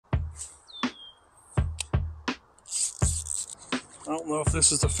I don't know if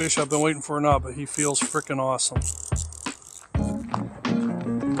this is the fish I've been waiting for or not, but he feels freaking awesome.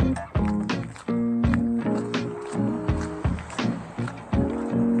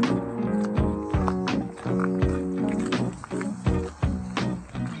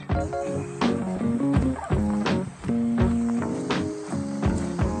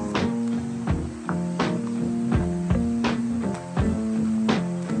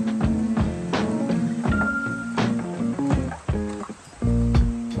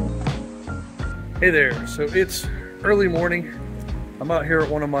 Hey there, so it's early morning. I'm out here at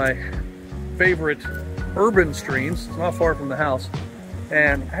one of my favorite urban streams. It's not far from the house,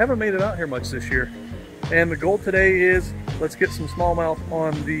 and I haven't made it out here much this year. And the goal today is let's get some smallmouth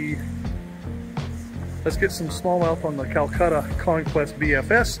on the Calcutta Conquest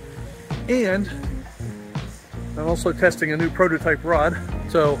BFS, and I'm also testing a new prototype rod.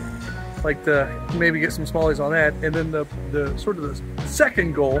 So like to maybe get some smallies on that, and then the sort of the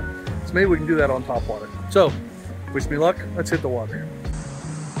second goal. So maybe we can do that on topwater. So, wish me luck. Let's hit the water.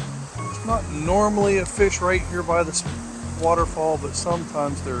 There's not normally a fish right here by this waterfall, but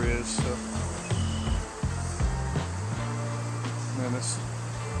sometimes there is. So, man,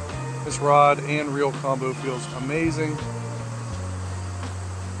 this rod and reel combo feels amazing.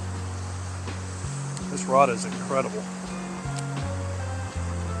 This rod is incredible.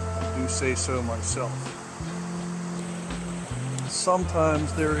 I do say so myself.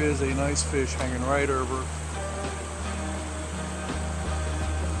 Sometimes there is a nice fish hanging right over.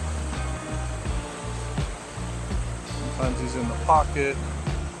 Sometimes he's in the pocket.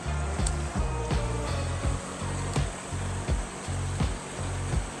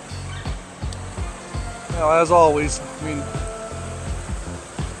 Now, as always, I mean,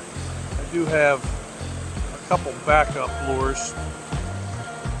 I do have a couple backup lures.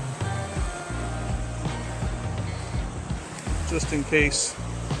 Just in case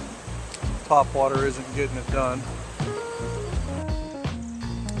topwater isn't getting it done.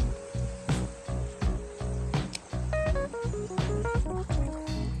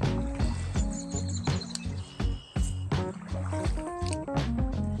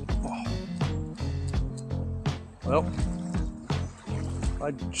 Oh. Well,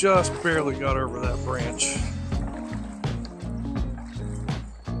 I just barely got over that branch.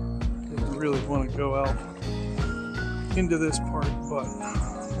 Didn't really want to go out into this part, but I'm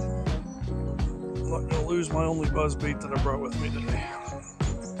not going to lose my only buzzbait that I brought with me today.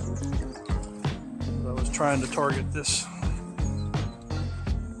 But I was trying to target this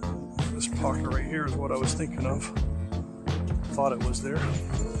pocket right here is what I was thinking of. Thought it was there.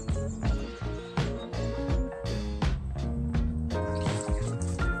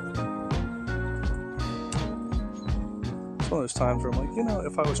 It's one of those times where I'm like, you know,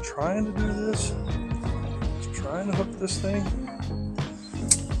 if I was trying to do this, trying to hook this thing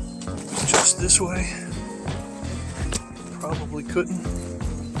just this way, probably couldn't.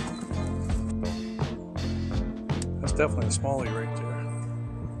 That's definitely a smallie right there.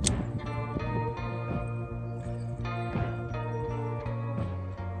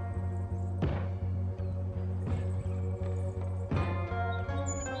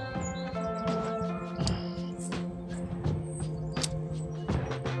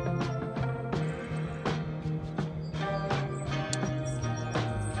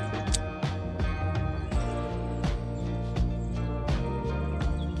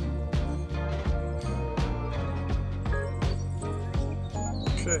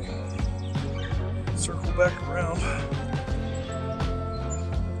 Okay, circle back around.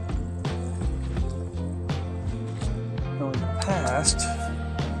 Now in the past,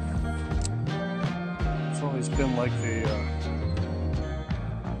 it's always been like a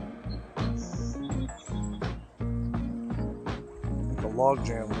log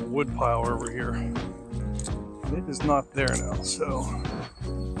jam, a wood pile over here. It is not there now, so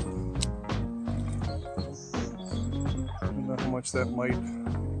I don't know how much that might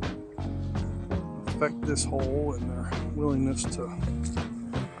affect this hole and their willingness to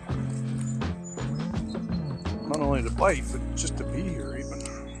not only to bite, but just to be here even.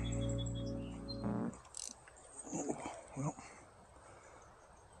 Well,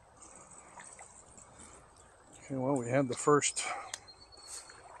 okay, well, we had the first.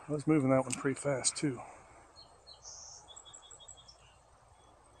 I was moving that one pretty fast too.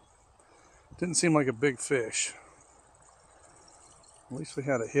 Didn't seem like a big fish. At least we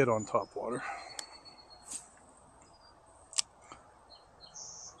had a hit on topwater.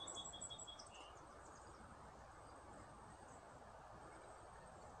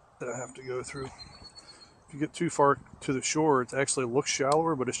 That I have to go through. If you get too far to the shore, it actually looks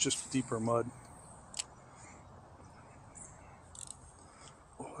shallower, but it's just deeper mud.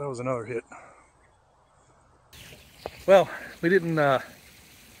 that was another hit. Well, we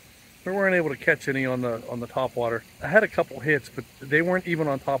weren't able to catch any on the top water. I had a couple hits, but they weren't even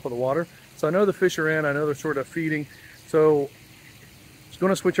on top of the water. So I know the fish are in. I know they're sort of feeding. So I was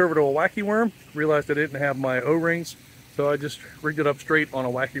going to switch over to a wacky worm. Realized I didn't have my O-rings, so I just rigged it up straight on a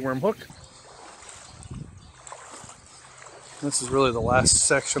wacky worm hook. This is really the last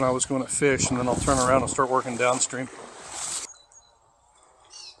section I was going to fish, and then I'll turn around and start working downstream.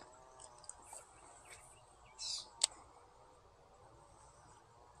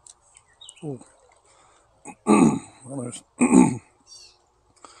 Ooh. Well, there's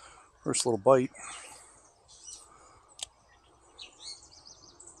first little bite.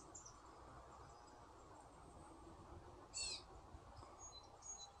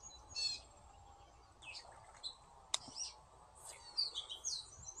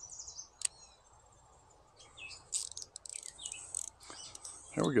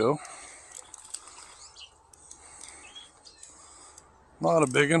 There we go. Not a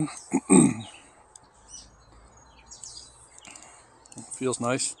big one. Feels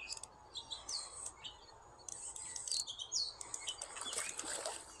nice.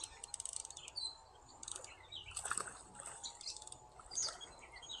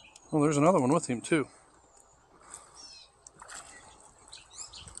 Oh, there's another one with him too.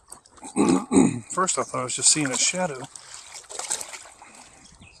 First I thought I was just seeing a shadow.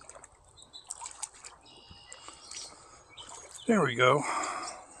 There we go.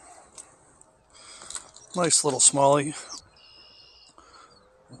 Nice little smallie.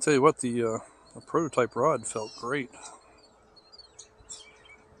 I'll tell you what, the prototype rod felt great.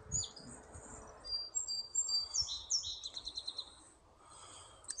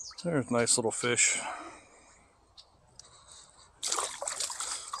 There's a nice little fish.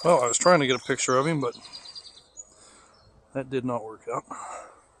 Well, I was trying to get a picture of him, but that did not work out.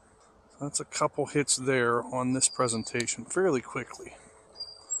 So that's a couple hits there on this presentation fairly quickly.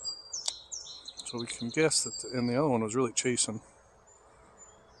 So we can guess that, and the other one was really chasing.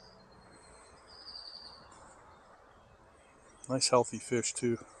 Nice healthy fish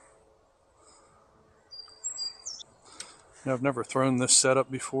too. Now, I've never thrown this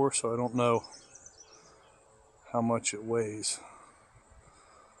setup before, so I don't know how much it weighs.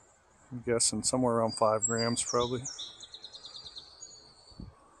 I'm guessing somewhere around 5 grams probably.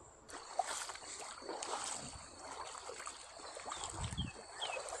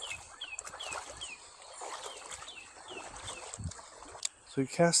 So you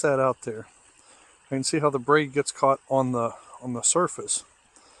cast that out there. You can see how the braid gets caught on the surface.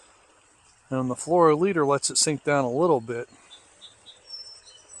 And the fluoroleader lets it sink down a little bit.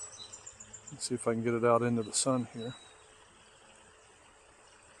 Let's see if I can get it out into the sun here.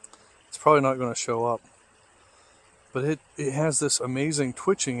 It's probably not going to show up. But it has this amazing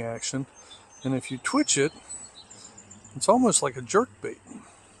twitching action. And if you twitch it, it's almost like a jerk bait.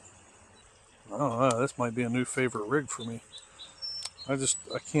 I don't know, this might be a new favorite rig for me. I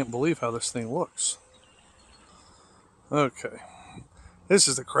can't believe how this thing looks. Okay. This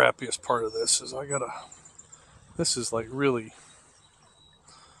is the crappiest part of this, this is like really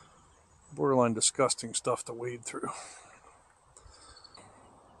borderline disgusting stuff to wade through.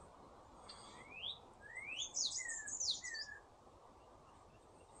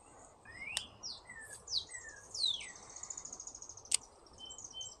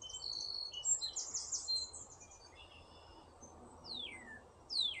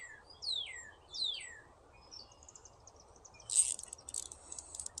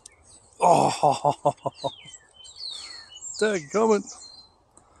 Oh, dadgummit.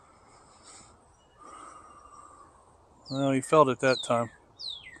 Well, he felt it that time.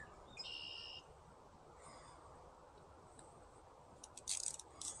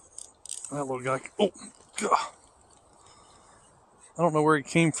 That little guy, oh, God. I don't know where he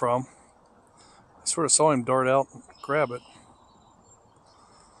came from. I sort of saw him dart out and grab it.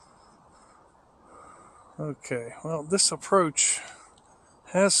 Okay, well, this approach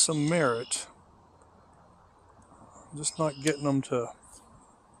has some merit. I'm just not getting them to,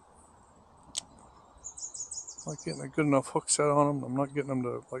 not getting a good enough hook set on them. I'm not getting them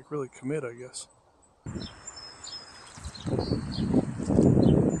to like really commit, I guess.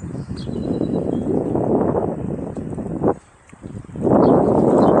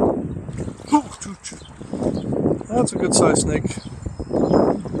 That's a good sized snake.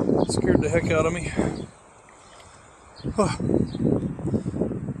 Scared the heck out of me. I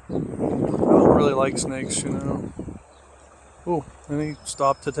don't really like snakes, you know. Oh, and he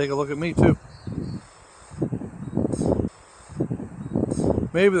stopped to take a look at me too.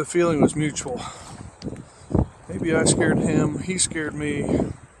 Maybe the feeling was mutual. Maybe I scared him, he scared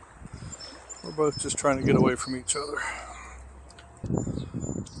me. We're both just trying to get away from each other.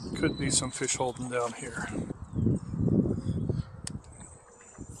 Could be some fish holding down here.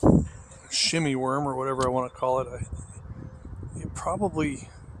 Shimmy worm, or whatever I want to call it. It probably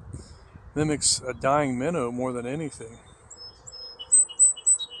mimics a dying minnow more than anything.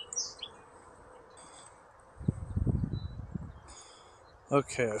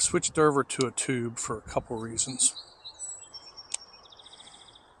 Okay, I switched over to a tube for a couple reasons.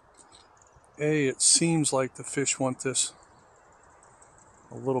 A, it seems like the fish want this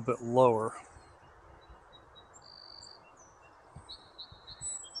a little bit lower.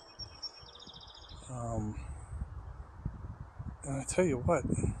 And I tell you what,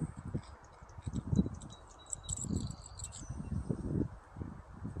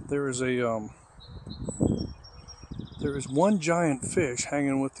 there is one giant fish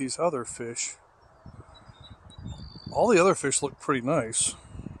hanging with these other fish. All the other fish look pretty nice.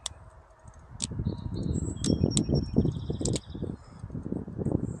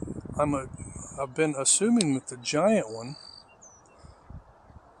 I've been assuming that the giant one,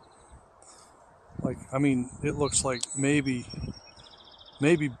 it looks like maybe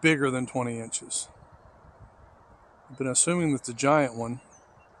bigger than 20 inches. I've been assuming that the giant one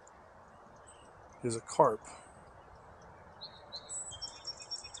is a carp.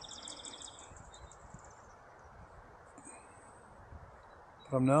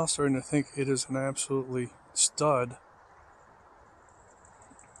 But I'm now starting to think it is an absolutely stud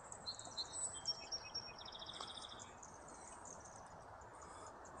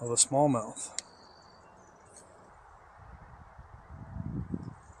of a smallmouth.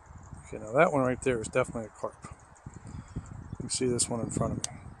 Okay, now that one right there is definitely a carp. You can see this one in front of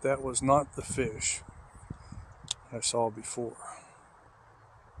me. That was not the fish I saw before.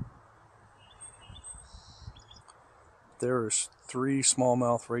 There's 3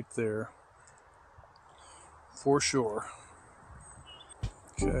 smallmouth right there, for sure.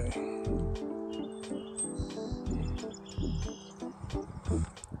 Okay.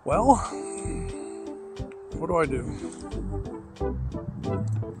 Well, what do I do?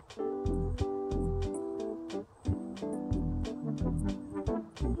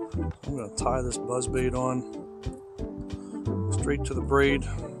 I'm going to tie this buzzbait on straight to the braid.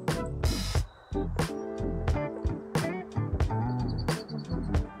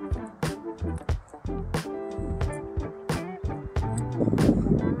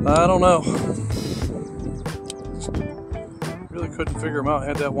 I don't know. Really couldn't figure them out. I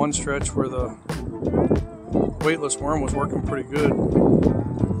had that one stretch where the weightless worm was working pretty good.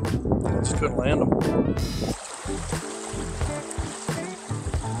 I just couldn't land them.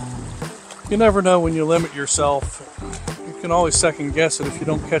 You never know when you limit yourself. You can always second guess it if you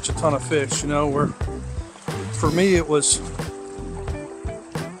don't catch a ton of fish, you know, where for me it was,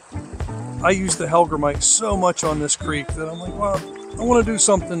 I used the Hellgrammite so much on this creek that I'm like, well, I want to do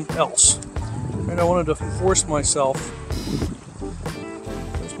something else. And I wanted to force myself.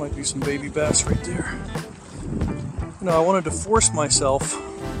 There might be some baby bass right there. You know, I wanted to force myself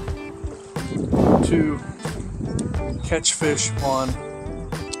to catch fish on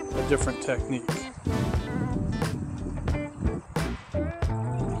a different technique.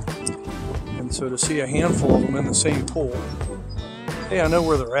 And so to see a handful of them in the same pool, hey, I know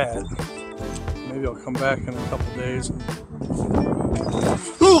where they're at. Maybe I'll come back in a couple days and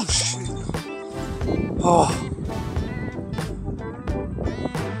oh, shit. Oh.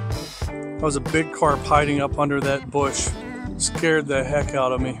 That was a big carp hiding up under that bush. Scared the heck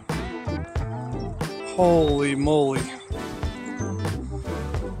out of me. Holy moly.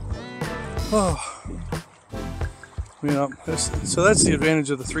 Oh. You know, so that's the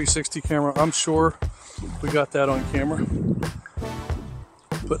advantage of the 360 camera. I'm sure we got that on camera.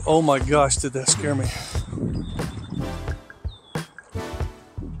 But oh my gosh, did that scare me.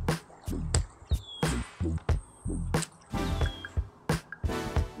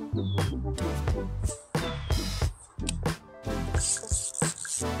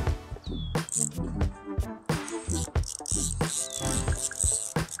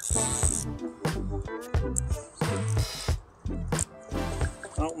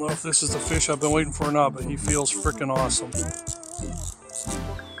 I don't know if this is the fish I've been waiting for or not, but he feels freaking awesome.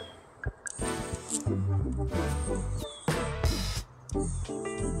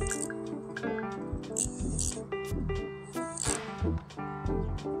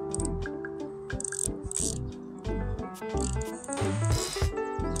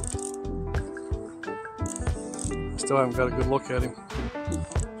 Still haven't got a good look at him.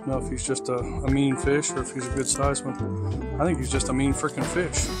 I don't know if he's just a mean fish or if he's a good sized one. I think he's just a mean freaking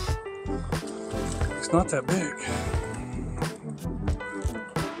fish. He's not that big.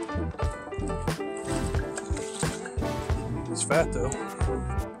 fat though.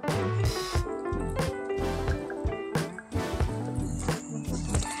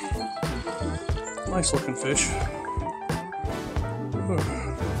 Nice looking fish.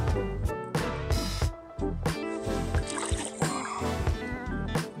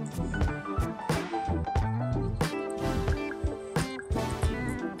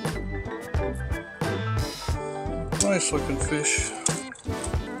 Nice looking fish.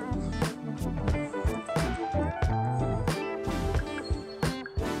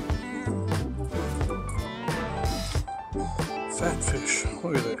 Fat fish.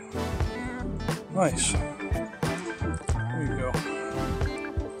 Look at that. Nice. There you go.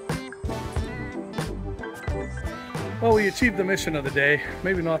 Well, we achieved the mission of the day.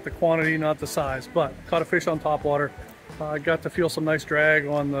 Maybe not the quantity, not the size, but caught a fish on topwater. I got to feel some nice drag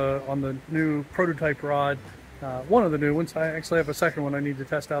on the new prototype rod. One of the new ones. I actually have a second one I need to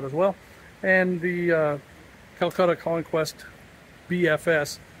test out as well. And the Calcutta Conquest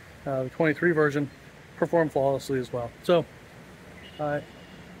BFS, the 23 version, performed flawlessly as well. So,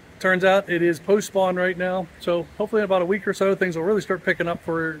 turns out it is post-spawn right now. So hopefully in about a week or so, things will really start picking up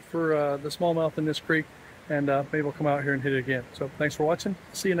for the smallmouth in this creek. And maybe we'll come out here and hit it again. So thanks for watching.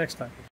 See you next time.